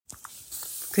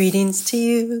Greetings to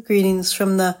you. Greetings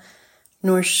from the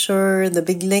North Shore, the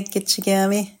Big Lake,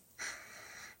 Gitchigami.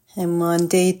 I'm on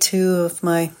day 2 of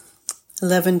my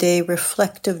 11-day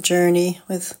reflective journey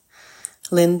with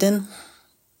Linden,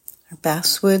 or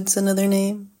Basswood's another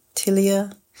name,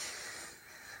 Tilia.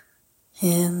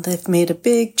 And I've made a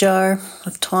big jar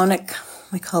of tonic.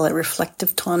 I call it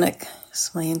reflective tonic.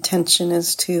 So my intention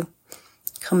is to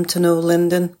come to know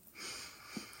Linden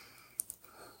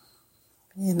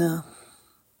in a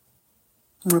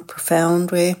more profound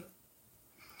way.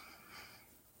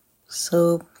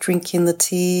 So drinking the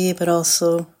tea, but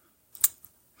also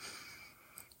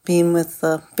being with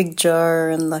the big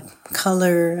jar and the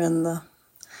color and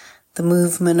the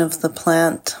movement of the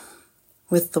plant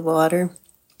with the water.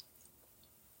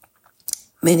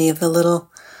 Many of the little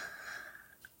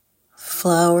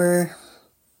flower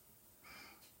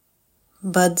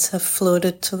buds have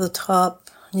floated to the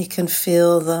top. You can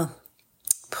feel the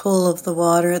pull of the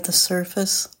water at the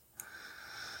surface.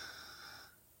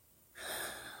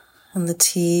 And the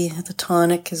tea, the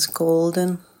tonic is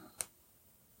golden.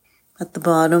 At the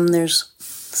bottom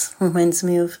reminds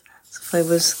me of if I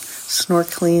was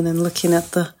snorkeling and looking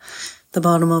at the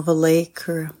bottom of a lake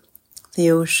or the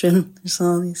ocean. There's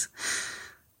all these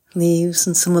leaves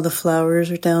and some of the flowers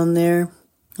are down there.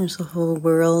 There's a whole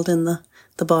world in the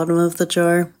bottom of the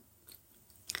jar.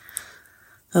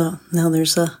 Oh, now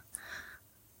there's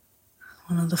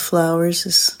one of the flowers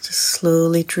is just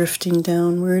slowly drifting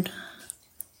downward.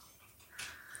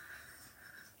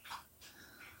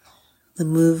 The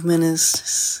movement is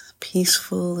just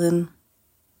peaceful and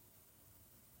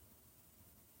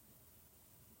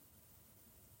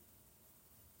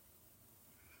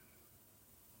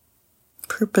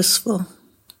purposeful.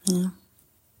 Yeah.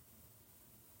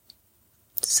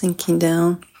 Sinking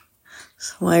down.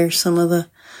 So why are some of the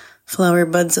flower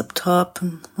buds up top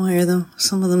and why are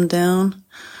some of them down?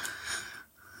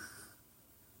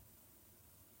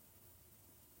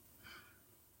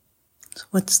 So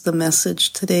what's the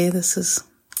message today?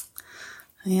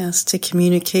 I asked to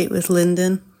communicate with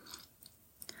Linden,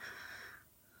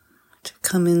 to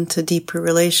come into deeper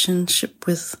relationship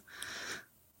with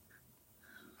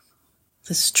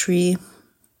this tree,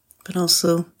 but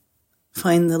also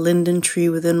find the linden tree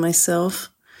within myself.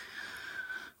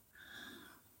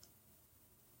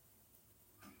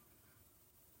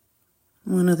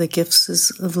 One of the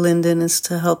gifts of Linden is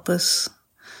to help us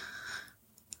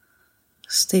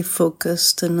stay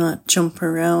focused and not jump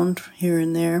around here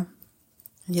and there.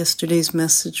 Yesterday's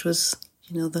message was,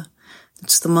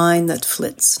 it's the mind that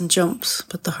flits and jumps,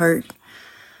 but the heart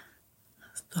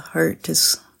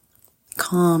is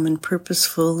calm and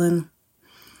purposeful, and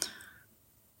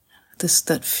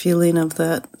that feeling of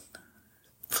that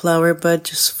flower bud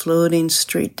just floating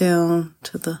straight down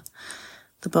to the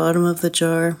bottom of the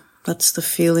jar. That's the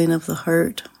feeling of the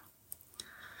heart.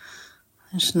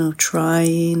 There's no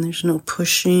trying, there's no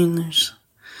pushing, there's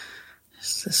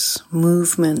just this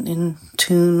movement in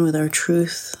tune with our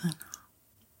truth.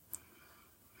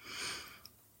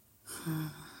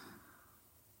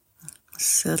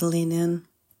 Settling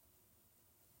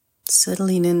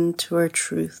into our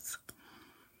truth.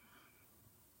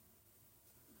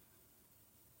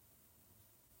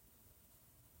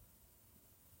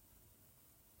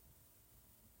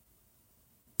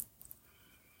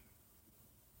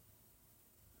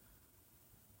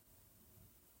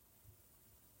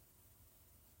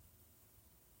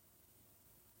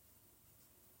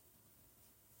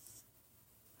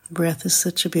 Breath is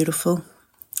such a beautiful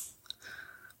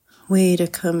way to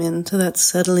come into that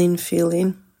settling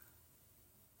feeling.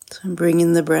 So I'm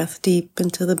bringing the breath deep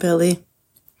into the belly.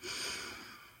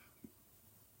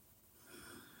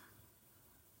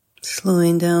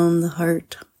 Slowing down the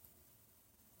heart.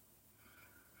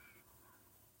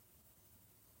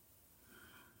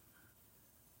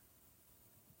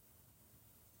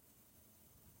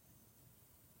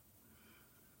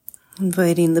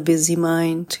 Inviting the busy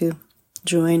mind to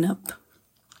join up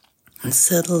and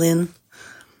settle in.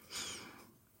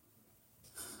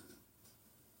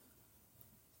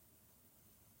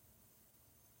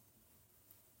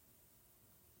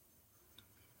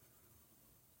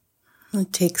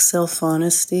 It takes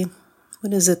self-honesty.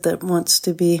 What is it that wants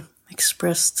to be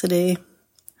expressed today?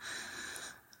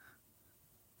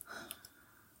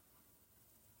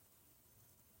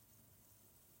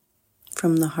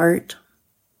 From the heart.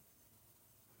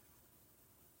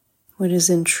 What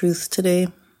is in truth today?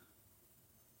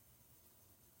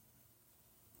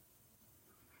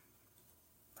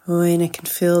 Oh, and I can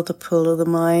feel the pull of the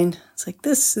mind. It's like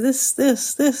this.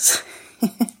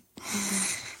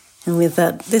 And with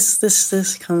that,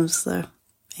 this comes the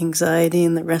anxiety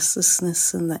and the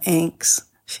restlessness and the angst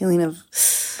feeling of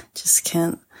just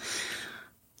can't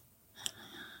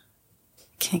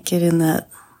get in that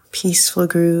peaceful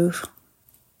groove.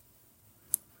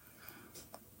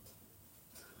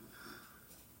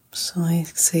 So I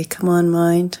say, come on,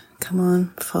 mind, come on,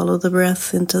 follow the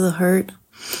breath into the heart.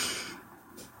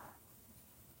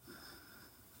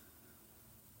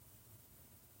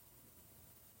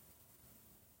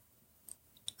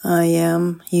 I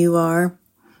am, you are.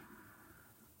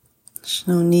 There's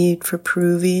no need for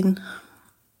proving.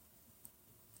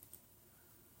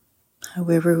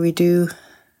 However we do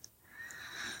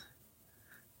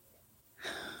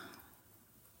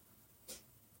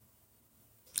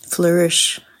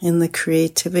flourish in the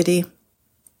creativity.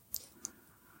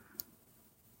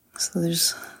 So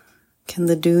can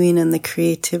the doing and the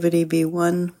creativity be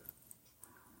one?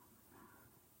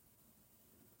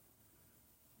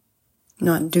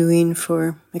 Not doing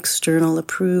for external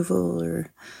approval or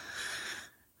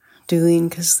doing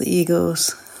because the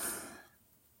ego's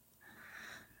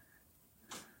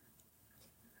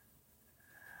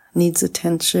needs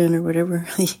attention or whatever,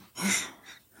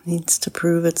 needs to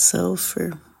prove itself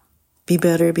or be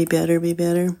better, be better, be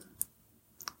better.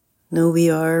 No, we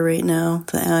are right now,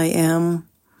 the I am.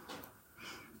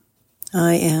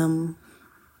 I am.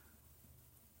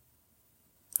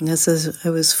 And as I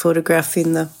was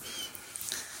photographing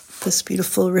this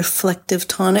beautiful reflective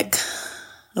tonic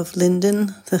of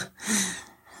Linden,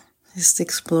 just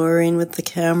exploring with the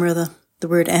camera, the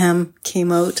word am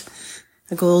came out,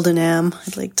 a golden am,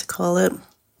 I'd like to call it.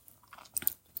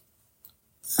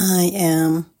 I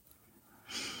am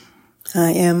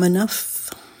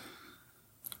enough.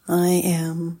 I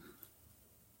am.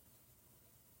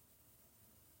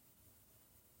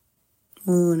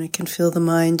 Ooh, and I can feel the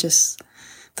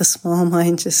small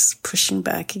mind just pushing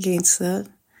back against that.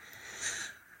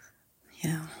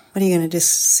 Yeah. What are you going to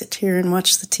just sit here and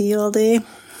watch the tea all day?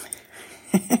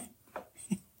 You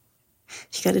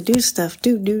got to do stuff.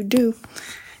 Do. Go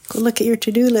look at your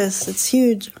to-do list. It's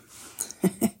huge.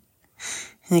 And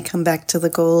I come back to the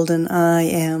golden I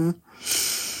am.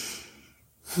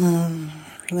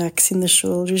 Relaxing the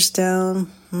shoulders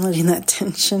down, letting that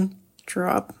tension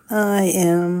drop. I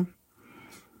am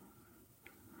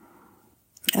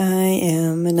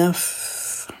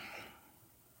enough.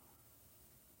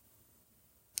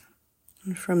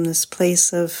 And from this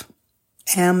place of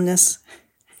amness,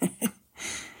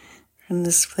 from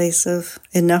this place of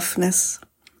enoughness,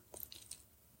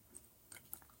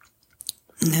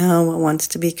 now what wants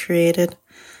to be created?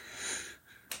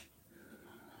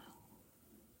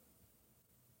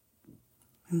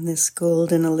 In this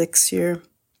golden elixir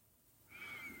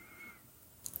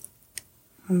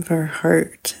of our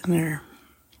heart and our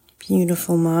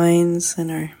beautiful minds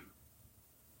and our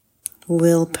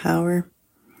willpower,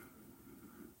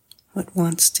 what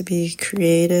wants to be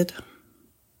created.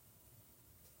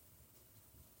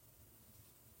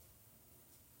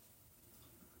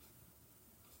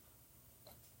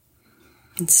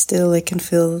 And still I can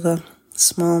feel the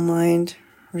small mind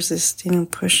resisting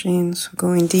and pushing, so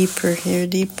going deeper here,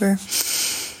 deeper.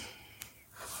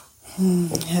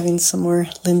 Having some more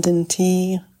Linden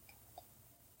tea.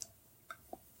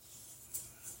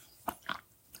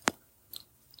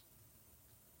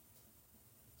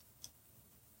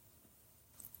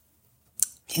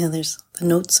 Yeah, there's the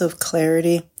notes of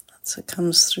clarity. That's what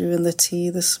comes through in the tea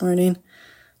this morning.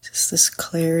 Just this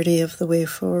clarity of the way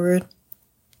forward.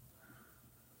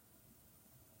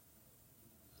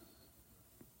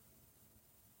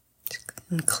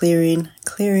 And clearing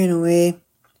away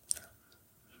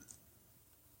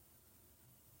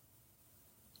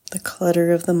the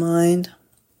clutter of the mind.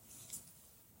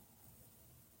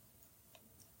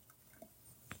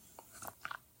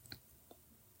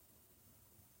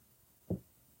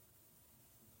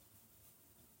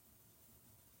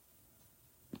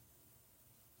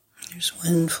 There's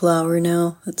one flower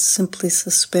now that's simply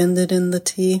suspended in the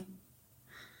tea.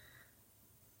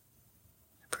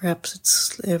 Perhaps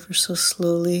it's ever so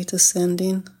slowly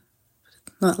descending.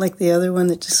 Not like the other one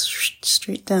that just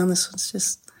straight down. This one's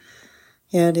just,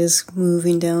 yeah, it is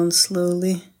moving down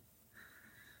slowly.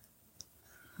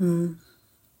 Going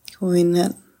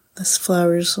at this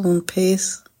flower's own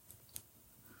pace.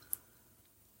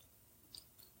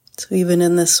 So even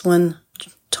in this one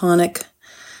tonic,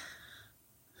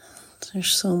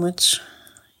 there's so much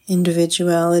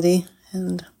individuality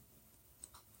and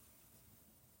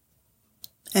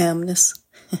amness.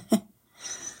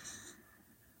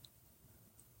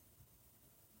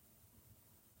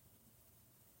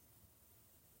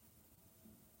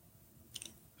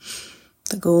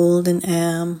 The golden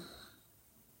am.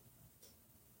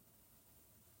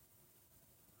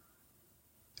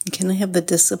 Can I have the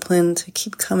discipline to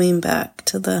keep coming back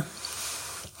to the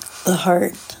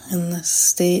heart and the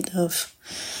state of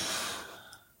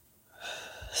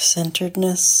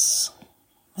centeredness,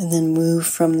 and then move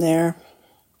from there?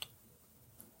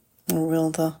 Or will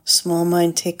the small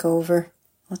mind take over?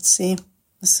 Let's see.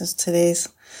 This is today's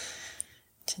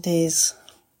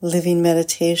living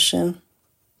meditation,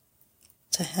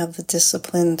 to have the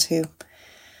discipline to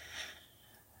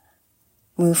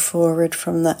move forward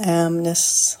from the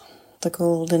amness, the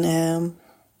golden am.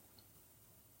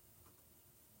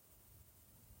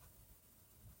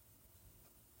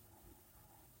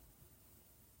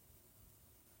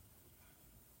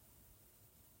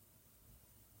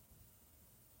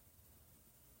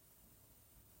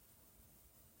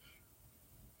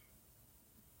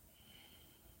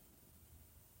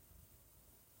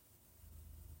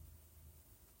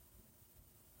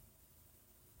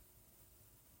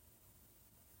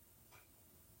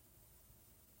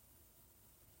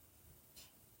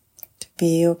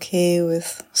 Be okay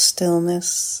with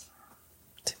stillness,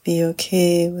 to be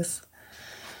okay with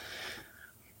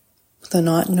the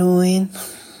not knowing,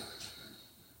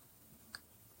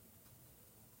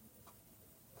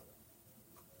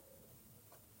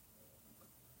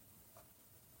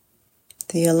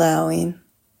 the allowing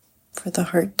for the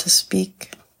heart to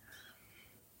speak,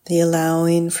 the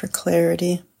allowing for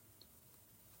clarity.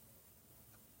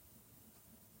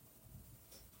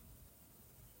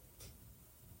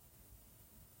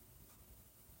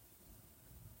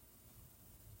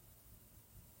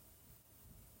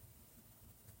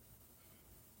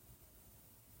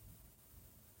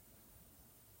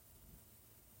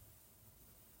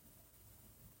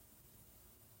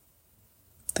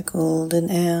 The golden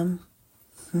am.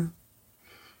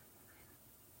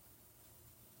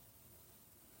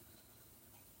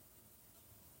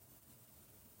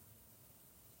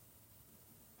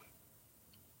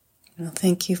 Well,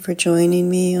 thank you for joining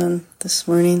me on this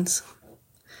morning's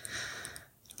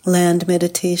land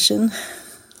meditation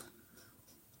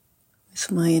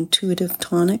with my intuitive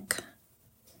tonic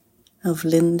of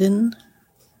linden,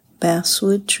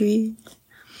 basswood tree.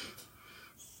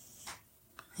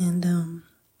 And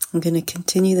I'm going to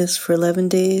continue this for 11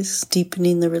 days,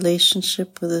 deepening the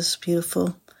relationship with this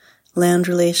beautiful land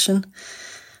relation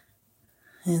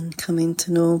and coming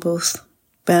to know both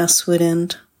basswood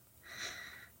and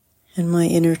my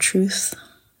inner truth.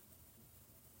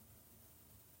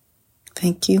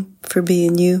 Thank you for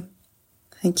being you.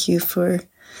 Thank you for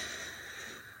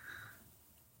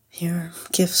your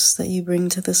gifts that you bring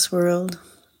to this world.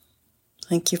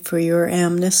 Thank you for your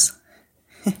amness.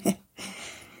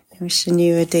 Wishing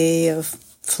you a day of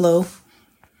flow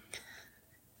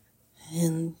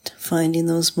and finding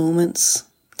those moments,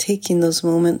 taking those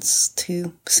moments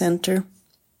to center.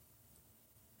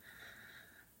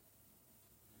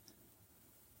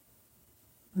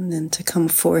 And then to come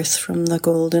forth from the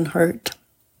golden heart.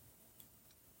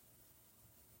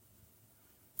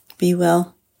 Be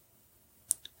well,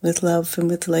 with love and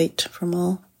with light from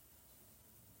all.